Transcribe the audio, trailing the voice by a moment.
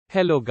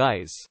Hello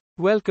guys.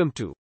 Welcome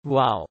to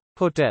Wow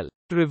Hotel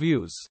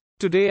Reviews.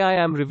 Today I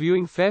am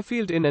reviewing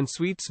Fairfield Inn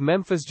Suites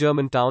Memphis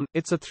Germantown.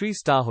 It's a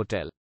 3-star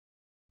hotel.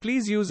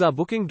 Please use our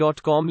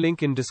booking.com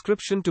link in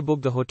description to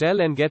book the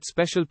hotel and get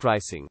special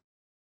pricing.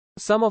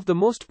 Some of the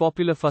most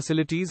popular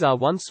facilities are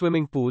one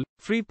swimming pool,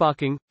 free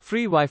parking,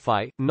 free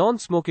Wi-Fi,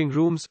 non-smoking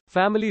rooms,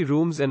 family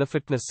rooms and a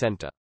fitness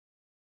center.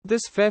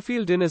 This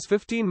Fairfield Inn is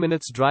 15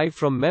 minutes drive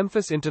from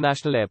Memphis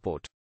International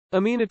Airport.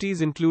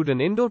 Amenities include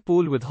an indoor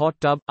pool with hot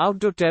tub,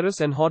 outdoor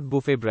terrace and hot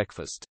buffet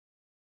breakfast.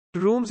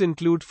 Rooms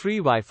include free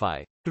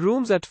Wi-Fi.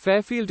 Rooms at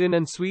Fairfield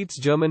Inn Suites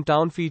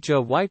Germantown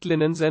feature white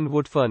linens and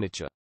wood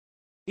furniture.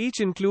 Each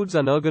includes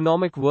an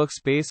ergonomic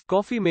workspace,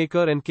 coffee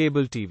maker and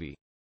cable TV.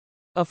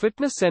 A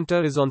fitness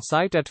center is on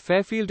site at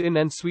Fairfield Inn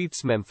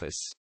Suites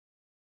Memphis.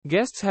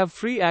 Guests have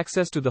free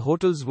access to the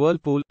hotel's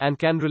whirlpool and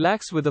can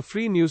relax with a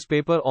free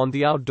newspaper on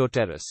the outdoor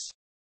terrace.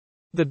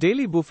 The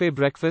daily buffet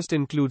breakfast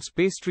includes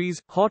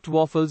pastries, hot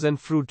waffles and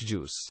fruit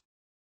juice.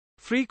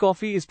 Free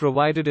coffee is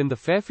provided in the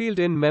Fairfield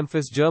Inn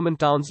Memphis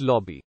Germantown's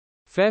lobby.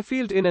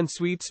 Fairfield Inn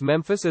Suites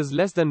Memphis is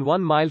less than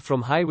 1 mile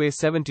from Highway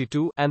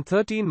 72 and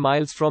 13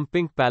 miles from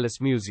Pink Palace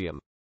Museum.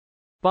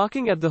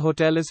 Parking at the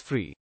hotel is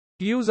free.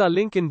 Use our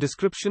link in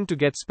description to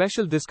get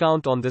special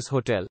discount on this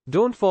hotel.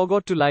 Don't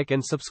forget to like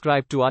and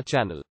subscribe to our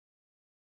channel.